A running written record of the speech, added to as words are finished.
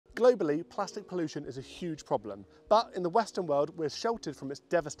Globally, plastic pollution is a huge problem, but in the Western world, we're sheltered from its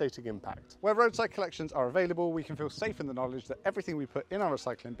devastating impact. Where roadside collections are available, we can feel safe in the knowledge that everything we put in our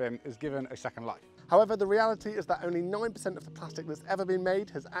recycling bin is given a second life. However, the reality is that only 9% of the plastic that's ever been made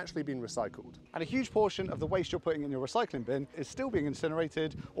has actually been recycled. And a huge portion of the waste you're putting in your recycling bin is still being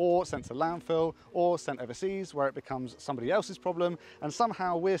incinerated or sent to landfill or sent overseas where it becomes somebody else's problem, and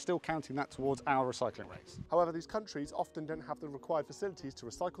somehow we're still counting that towards our recycling rates. However, these countries often don't have the required facilities to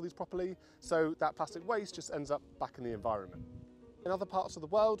recycle these properly, so that plastic waste just ends up back in the environment. In other parts of the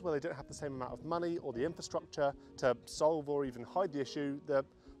world where they don't have the same amount of money or the infrastructure to solve or even hide the issue, the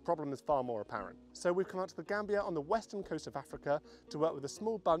problem is far more apparent. So we've come out to the Gambia on the western coast of Africa to work with a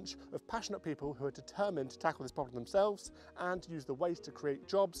small bunch of passionate people who are determined to tackle this problem themselves and use the waste to create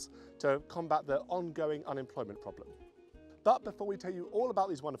jobs to combat the ongoing unemployment problem. But before we tell you all about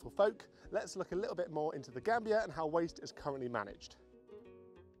these wonderful folk, let's look a little bit more into the Gambia and how waste is currently managed.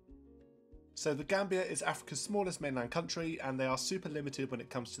 So the Gambia is Africa's smallest mainland country, and they are super limited when it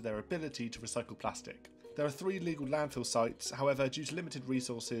comes to their ability to recycle plastic. There are 3 legal landfill sites, however due to limited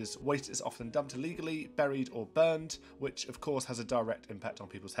resources, waste is often dumped illegally, buried or burned, which of course has a direct impact on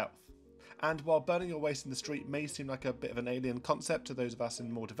people's health. And while burning your waste in the street may seem like a bit of an alien concept to those of us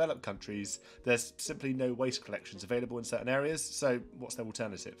in more developed countries, there's simply no waste collections available in certain areas, so what's their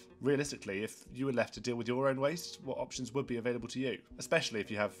alternative? Realistically, if you were left to deal with your own waste, what options would be available to you, especially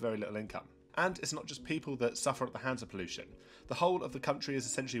if you have very little income? And it's not just people that suffer at the hands of pollution. The whole of the country is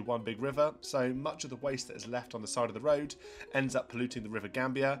essentially one big river, so much of the waste that is left on the side of the road ends up polluting the River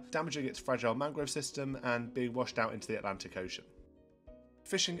Gambia, damaging its fragile mangrove system and being washed out into the Atlantic Ocean.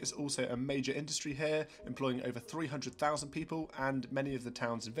 Fishing is also a major industry here, employing over 300,000 people, and many of the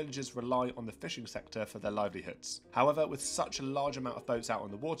towns and villages rely on the fishing sector for their livelihoods. However, with such a large amount of boats out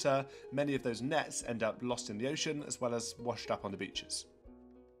on the water, many of those nets end up lost in the ocean as well as washed up on the beaches.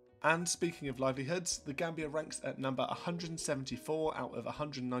 And speaking of livelihoods, the Gambia ranks at number 174 out of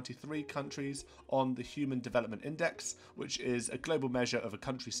 193 countries on the Human Development Index, which is a global measure of a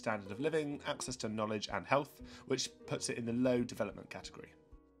country's standard of living, access to knowledge and health, which puts it in the low development category.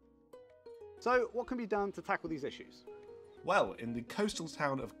 So what can be done to tackle these issues? Well, in the coastal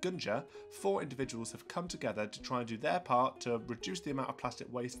town of Gunja, 4 individuals have come together to try and do their part to reduce the amount of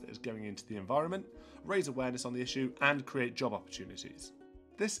plastic waste that is going into the environment, raise awareness on the issue and create job opportunities.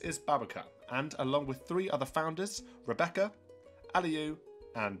 This is Babacar, and along with 3 other founders, Rebecca, Aliyu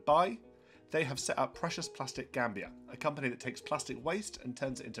and Bai, they have set up Precious Plastic Gambia, a company that takes plastic waste and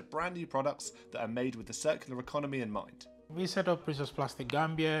turns it into brand new products that are made with the circular economy in mind. We set up Precious Plastic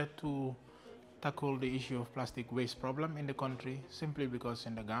Gambia to tackle the issue of plastic waste problem in the country, simply because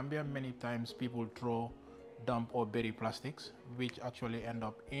in the Gambia many times people dump or bury plastics which actually end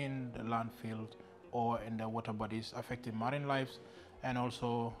up in the landfill or in the water bodies, affecting marine lives and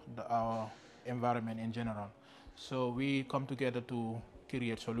also our environment in general. So we come together to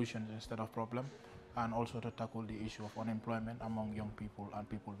create solutions instead of problems, and also to tackle the issue of unemployment among young people and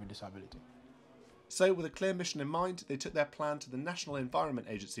people with disability. So with a clear mission in mind, they took their plan to the National Environment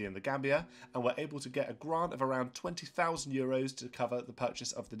Agency in the Gambia and were able to get a grant of around €20,000 to cover the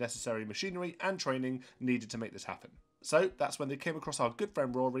purchase of the necessary machinery and training needed to make this happen. So that's when they came across our good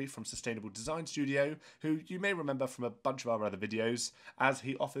friend Rory from Sustainable Design Studio, who you may remember from a bunch of our other videos, as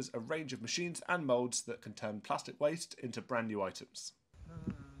he offers a range of machines and moulds that can turn plastic waste into brand new items.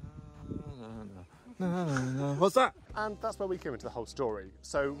 What's that? And that's where we came into the whole story.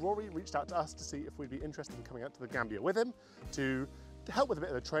 So Rory reached out to us to see if we'd be interested in coming out to the Gambia with him to help with a bit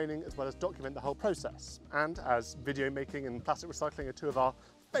of the training as well as document the whole process. And as video making and plastic recycling are 2 of our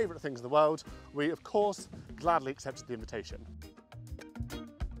favourite things in the world, we of course gladly accepted the invitation.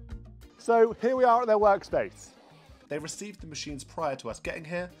 So here we are at their workspace. They received the machines prior to us getting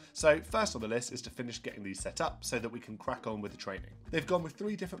here, so first on the list is to finish getting these set up so that we can crack on with the training. They've gone with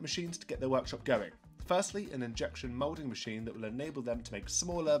 3 different machines to get their workshop going. Firstly, an injection moulding machine that will enable them to make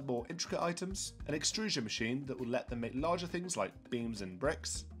smaller, more intricate items, an extrusion machine that will let them make larger things like beams and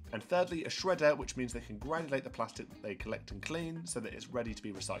bricks, and thirdly, a shredder, which means they can granulate the plastic that they collect and clean so that it's ready to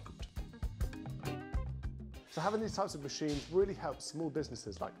be recycled. So having these types of machines really helps small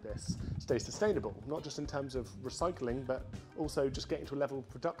businesses like this stay sustainable, not just in terms of recycling, but also just getting to a level of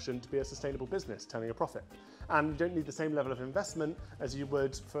production to be a sustainable business, turning a profit. And you don't need the same level of investment as you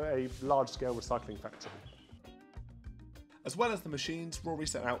would for a large-scale recycling factory. As well as the machines, Rory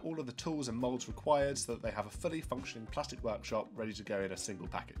sent out all of the tools and moulds required so that they have a fully functioning plastic workshop ready to go in a single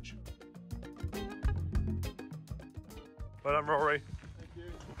package. Well done, Rory. Thank you.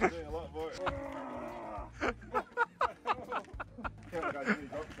 You're doing a lot of work.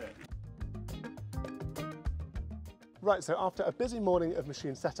 Right, so after a busy morning of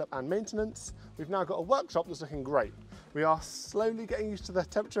machine setup and maintenance, we've now got a workshop that's looking great. We are slowly getting used to the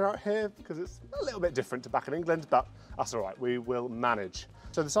temperature out here because it's a little bit different to back in England, but that's all right, we will manage.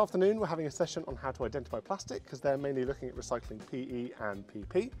 So this afternoon we're having a session on how to identify plastic because they're mainly looking at recycling PE and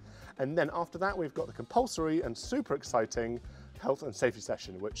PP. And then after that we've got the compulsory and super exciting health and safety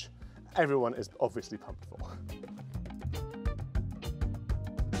session, which everyone is obviously pumped for.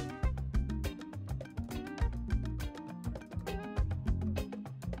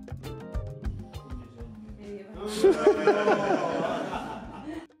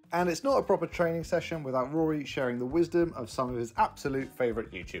 And it's not a proper training session without Rory sharing the wisdom of some of his absolute favourite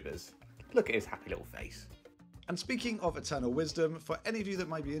YouTubers. Look at his happy little face. And speaking of eternal wisdom, for any of you that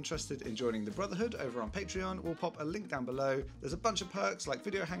might be interested in joining the Brotherhood over on Patreon, we'll pop a link down below. There's a bunch of perks like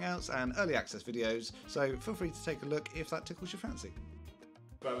video hangouts and early access videos, so feel free to take a look if that tickles your fancy.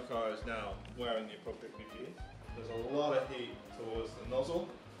 Babacar is now wearing the appropriate PPE. There's a lot of heat towards the nozzle.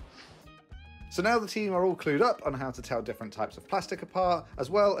 So now the team are all clued up on how to tell different types of plastic apart, as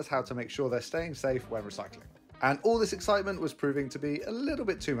well as how to make sure they're staying safe when recycling. And all this excitement was proving to be a little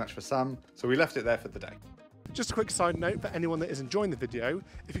bit too much for some, so we left it there for the day. Just a quick side note for anyone that is enjoying the video,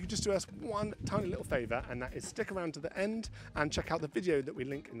 if you could just do us one tiny little favour, and that is stick around to the end and check out the video that we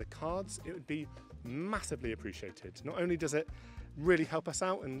link in the cards. It would be massively appreciated. Not only does it really help us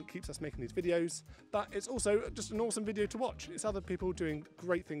out and keeps us making these videos, but it's also just an awesome video to watch. It's other people doing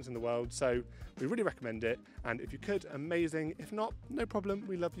great things in the world, so we really recommend it. And if you could, amazing. If not, no problem.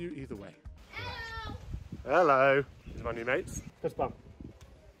 We love you either way. Hello. Hello. These are my new mates. Fist bump.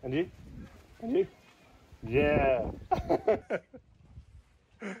 And you? And you? Yeah.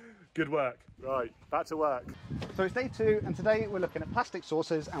 Good work. Right, back to work. So it's day 2, and today we're looking at plastic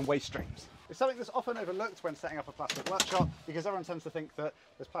sources and waste streams. It's something that's often overlooked when setting up a plastic workshop because everyone tends to think that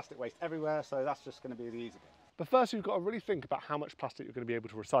there's plastic waste everywhere, so that's just going to be the easy bit. But first you've got to really think about how much plastic you're going to be able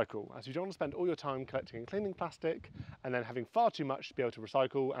to recycle, as you don't want to spend all your time collecting and cleaning plastic and then having far too much to be able to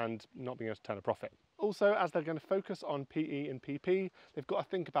recycle and not being able to turn a profit. Also, as they're going to focus on PE and PP, they've got to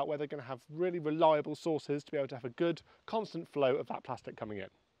think about where they're going to have really reliable sources to be able to have a good, constant flow of that plastic coming in.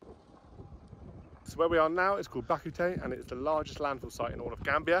 So where we are now is called Bakute, and it's the largest landfill site in all of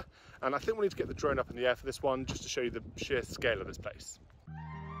Gambia. And I think we need to get the drone up in the air for this one just to show you the sheer scale of this place.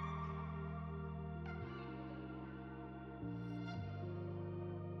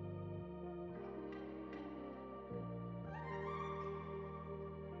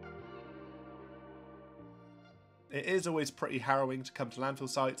 It is always pretty harrowing to come to landfill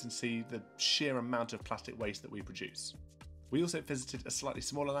sites and see the sheer amount of plastic waste that we produce. We also visited a slightly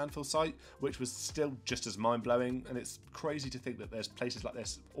smaller landfill site, which was still just as mind-blowing, and it's crazy to think that there's places like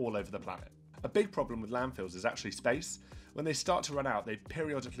this all over the planet. A big problem with landfills is actually space. When they start to run out, they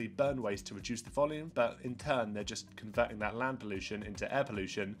periodically burn waste to reduce the volume, but in turn they're just converting that land pollution into air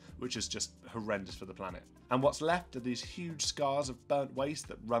pollution, which is just horrendous for the planet. And what's left are these huge scars of burnt waste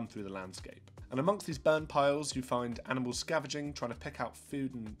that run through the landscape. And amongst these burn piles you find animals scavenging, trying to pick out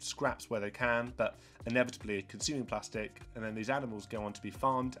food and scraps where they can, but inevitably consuming plastic, and then these animals go on to be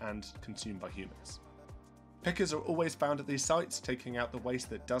farmed and consumed by humans. Pickers are always found at these sites, taking out the waste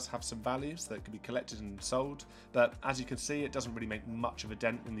that does have some values that can be collected and sold, but as you can see it doesn't really make much of a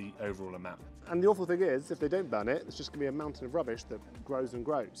dent in the overall amount. And the awful thing is, if they don't burn it, it's just going to be a mountain of rubbish that grows and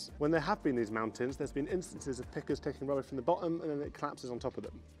grows. When there have been these mountains, there's been instances of pickers taking rubbish from the bottom and then it collapses on top of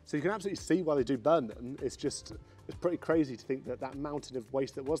them. So you can absolutely see why they do burn them. It's pretty crazy to think that that mountain of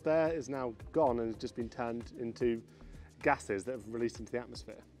waste that was there is now gone and has just been turned into gases that have released into the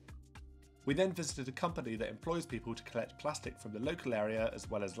atmosphere. We then visited a company that employs people to collect plastic from the local area as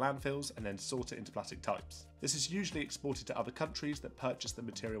well as landfills and then sort it into plastic types. This is usually exported to other countries that purchase the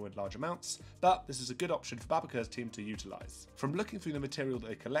material in large amounts, but this is a good option for Babacar's team to utilise. From looking through the material that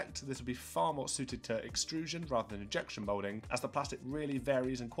they collect, this would be far more suited to extrusion rather than injection moulding, as the plastic really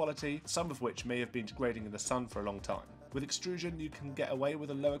varies in quality, some of which may have been degrading in the sun for a long time. With extrusion you can get away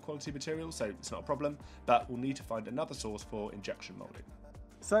with a lower quality material, so it's not a problem, but we'll need to find another source for injection moulding.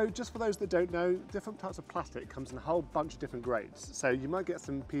 So just for those that don't know, different types of plastic comes in a whole bunch of different grades. So you might get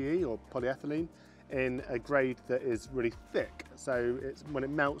some PE or polyethylene in a grade that is really thick. So when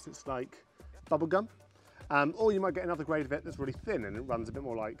it melts, it's like bubble gum. Or you might get another grade of it that's really thin and it runs a bit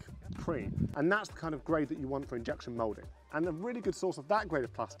more like cream. And that's the kind of grade that you want for injection moulding. And a really good source of that grade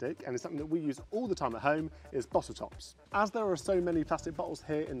of plastic, and it's something that we use all the time at home, is bottle tops. As there are so many plastic bottles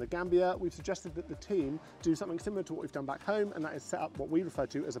here in the Gambia, we've suggested that the team do something similar to what we've done back home, and that is set up what we refer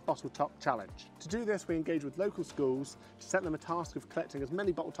to as a bottle top challenge. To do this, we engage with local schools to set them a task of collecting as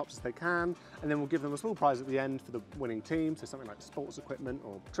many bottle tops as they can, and then we'll give them a small prize at the end for the winning team, so something like sports equipment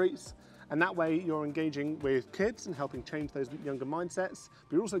or treats. And that way you're engaging with kids and helping change those younger mindsets,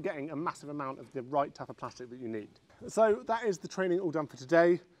 but you're also getting a massive amount of the right type of plastic that you need. So that is the training all done for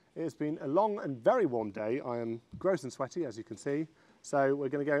today. It has been a long and very warm day. I am gross and sweaty, as you can see. So we're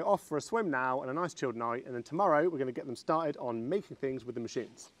going to go off for a swim now and a nice chilled night, and then tomorrow we're going to get them started on making things with the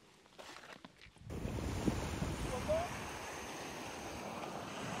machines.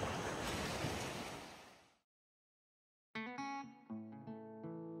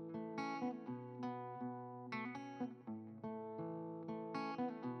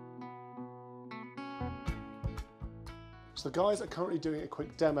 So the guys are currently doing a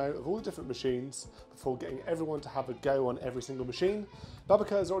quick demo of all the different machines before getting everyone to have a go on every single machine.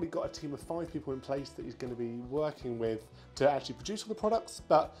 Babacar has already got a team of 5 people in place that he's going to be working with to actually produce all the products,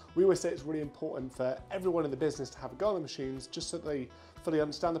 but we always say it's really important for everyone in the business to have a go on the machines just so they fully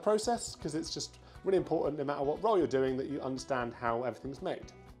understand the process, because it's just really important no matter what role you're doing that you understand how everything's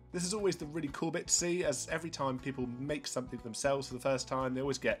made. This is always the really cool bit to see, as every time people make something themselves for the first time, they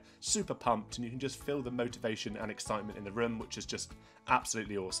always get super pumped, and you can just feel the motivation and excitement in the room, which is just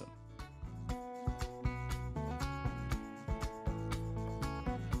absolutely awesome.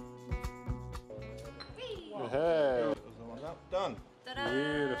 Hey. Done.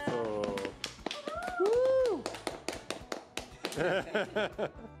 Beautiful. Woo!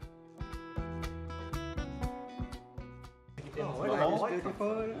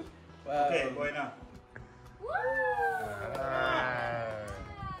 Okay, going now.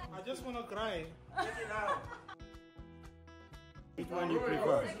 I just want to cry. Which one you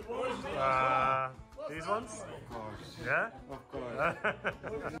prefer? These ones? Of course. Yeah? Of course.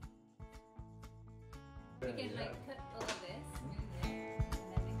 We can like cut all of this and then we can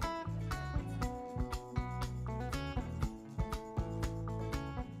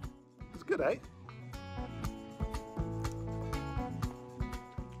It's good, eh?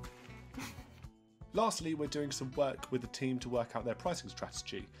 Lastly, we're doing some work with the team to work out their pricing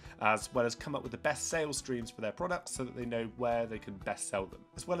strategy, as well as come up with the best sales streams for their products so that they know where they can best sell them.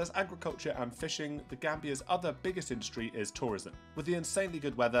 As well as agriculture and fishing, the Gambia's other biggest industry is tourism. With the insanely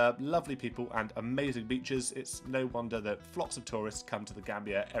good weather, lovely people and amazing beaches, it's no wonder that flocks of tourists come to the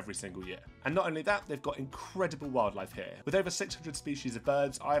Gambia every single year. And not only that, they've got incredible wildlife here. With over 600 species of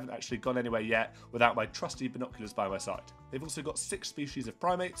birds, I haven't actually gone anywhere yet without my trusty binoculars by my side. They've also got 6 species of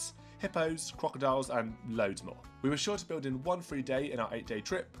primates, hippos, crocodiles and loads more. We were sure to build in one free day in our 8-day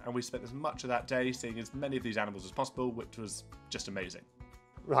trip, and we spent as much of that day seeing as many of these animals as possible, which was just amazing.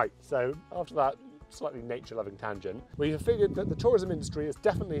 Right, so after that slightly nature-loving tangent, we have figured that the tourism industry is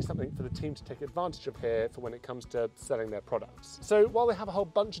definitely something for the team to take advantage of here for when it comes to selling their products. So while they have a whole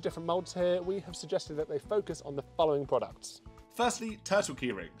bunch of different moulds here, we have suggested that they focus on the following products. Firstly, turtle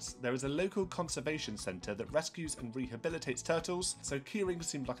keyrings. There is a local conservation centre that rescues and rehabilitates turtles, so keyrings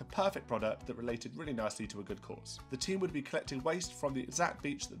seemed like a perfect product that related really nicely to a good cause. The team would be collecting waste from the exact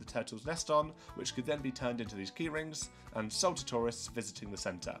beach that the turtles nest on, which could then be turned into these keyrings and sold to tourists visiting the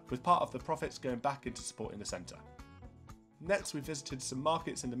centre, with part of the profits going back into supporting the centre. Next, we visited some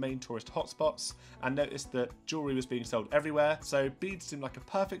markets in the main tourist hotspots and noticed that jewellery was being sold everywhere, so beads seemed like a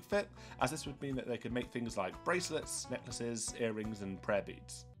perfect fit, as this would mean that they could make things like bracelets, necklaces, earrings and prayer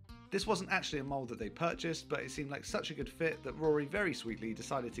beads. This wasn't actually a mould that they purchased, but it seemed like such a good fit that Rory very sweetly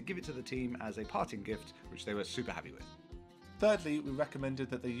decided to give it to the team as a parting gift, which they were super happy with. Thirdly, we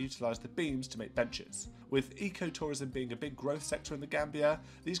recommended that they utilise the beams to make benches. With ecotourism being a big growth sector in the Gambia,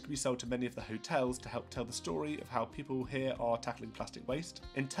 these could be sold to many of the hotels to help tell the story of how people here are tackling plastic waste.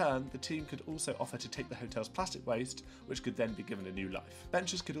 In turn, the team could also offer to take the hotel's plastic waste, which could then be given a new life.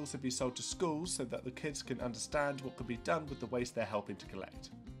 Benches could also be sold to schools so that the kids can understand what could be done with the waste they're helping to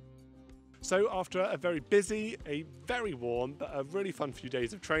collect. So after a very busy, a very warm, but a really fun few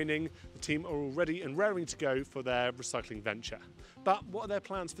days of training, the team are all ready and raring to go for their recycling venture. But what are their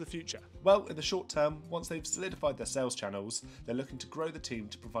plans for the future? Well, in the short term, once they've solidified their sales channels, they're looking to grow the team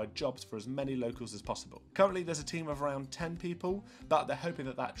to provide jobs for as many locals as possible. Currently, there's a team of around 10 people, but they're hoping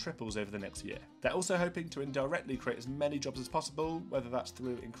that that triples over the next year. They're also hoping to indirectly create as many jobs as possible, whether that's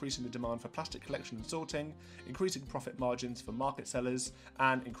through increasing the demand for plastic collection and sorting, increasing profit margins for market sellers,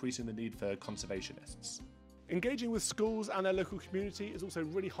 and increasing the need for conservationists. Engaging with schools and their local community is also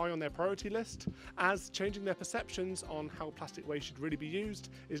really high on their priority list, as changing their perceptions on how plastic waste should really be used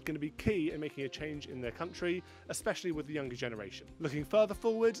is going to be key in making a change in their country, especially with the younger generation. Looking further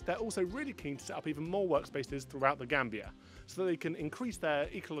forward, they're also really keen to set up even more workspaces throughout the Gambia, so that they can increase their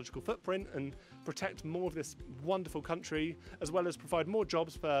ecological footprint and protect more of this wonderful country, as well as provide more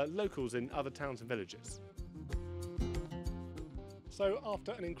jobs for locals in other towns and villages. So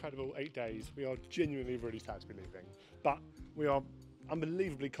after an incredible 8 days, we are genuinely really sad to be leaving, but we are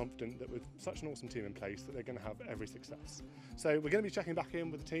unbelievably confident that with such an awesome team in place that they're going to have every success. So we're going to be checking back in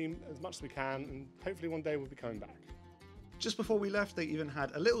with the team as much as we can, and hopefully one day we'll be coming back. Just before we left, they even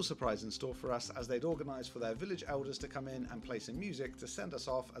had a little surprise in store for us as they'd organised for their village elders to come in and play some music to send us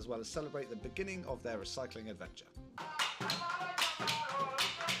off, as well as celebrate the beginning of their recycling adventure.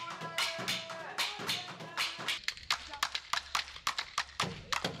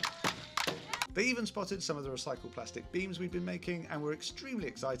 They even spotted some of the recycled plastic beams we've been making and were extremely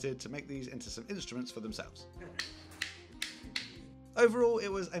excited to make these into some instruments for themselves. Overall, it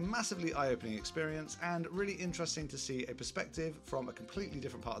was a massively eye-opening experience and really interesting to see a perspective from a completely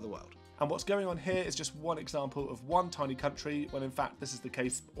different part of the world. And what's going on here is just one example of one tiny country, when in fact this is the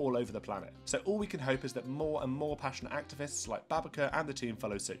case all over the planet. So all we can hope is that more and more passionate activists like Babacar and the team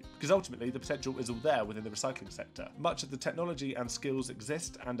follow suit, because ultimately the potential is all there within the recycling sector. Much of the technology and skills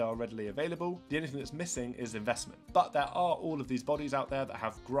exist and are readily available. The only thing that's missing is investment. But there are all of these bodies out there that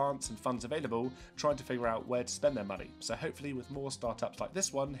have grants and funds available, trying to figure out where to spend their money. So hopefully with more startups like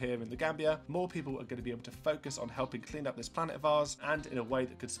this one here in the Gambia, more people are going to be able to focus on helping clean up this planet of ours, and in a way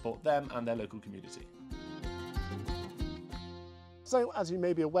that could support them and their local community. So, as you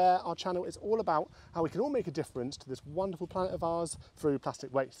may be aware, our channel is all about how we can all make a difference to this wonderful planet of ours through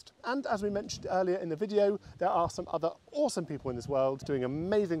plastic waste. And as we mentioned earlier in the video, there are some other awesome people in this world doing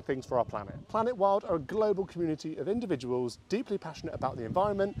amazing things for our planet. Planet Wild are a global community of individuals deeply passionate about the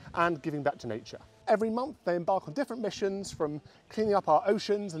environment and giving back to nature. Every month they embark on different missions, from cleaning up our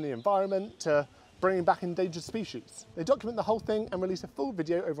oceans and the environment to bringing back endangered species. They document the whole thing and release a full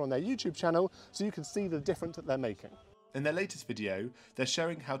video over on their YouTube channel so you can see the difference that they're making. In their latest video, they're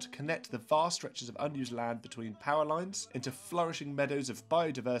showing how to connect the vast stretches of unused land between power lines into flourishing meadows of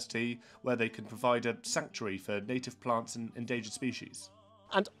biodiversity where they can provide a sanctuary for native plants and endangered species.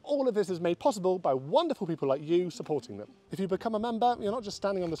 And all of this is made possible by wonderful people like you supporting them. If you become a member, you're not just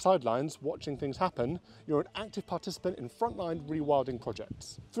standing on the sidelines watching things happen, you're an active participant in frontline rewilding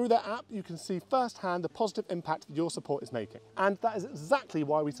projects. Through their app, you can see firsthand the positive impact your support is making. And that is exactly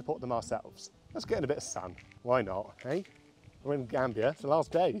why we support them ourselves. Let's get in a bit of sun. Why not, eh? We're in Gambia, it's the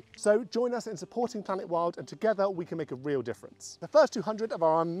last day. So join us in supporting Planet Wild, and together we can make a real difference. The first 200 of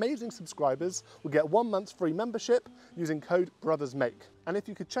our amazing subscribers will get 1 month's free membership using code BROTHERSMAKE. And if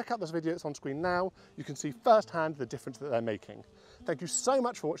you could check out this video that's on screen now, you can see firsthand the difference that they're making. Thank you so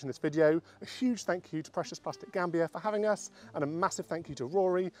much for watching this video. A huge thank you to Precious Plastic Gambia for having us, and a massive thank you to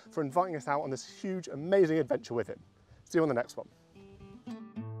Rory for inviting us out on this huge, amazing adventure with him. See you on the next one.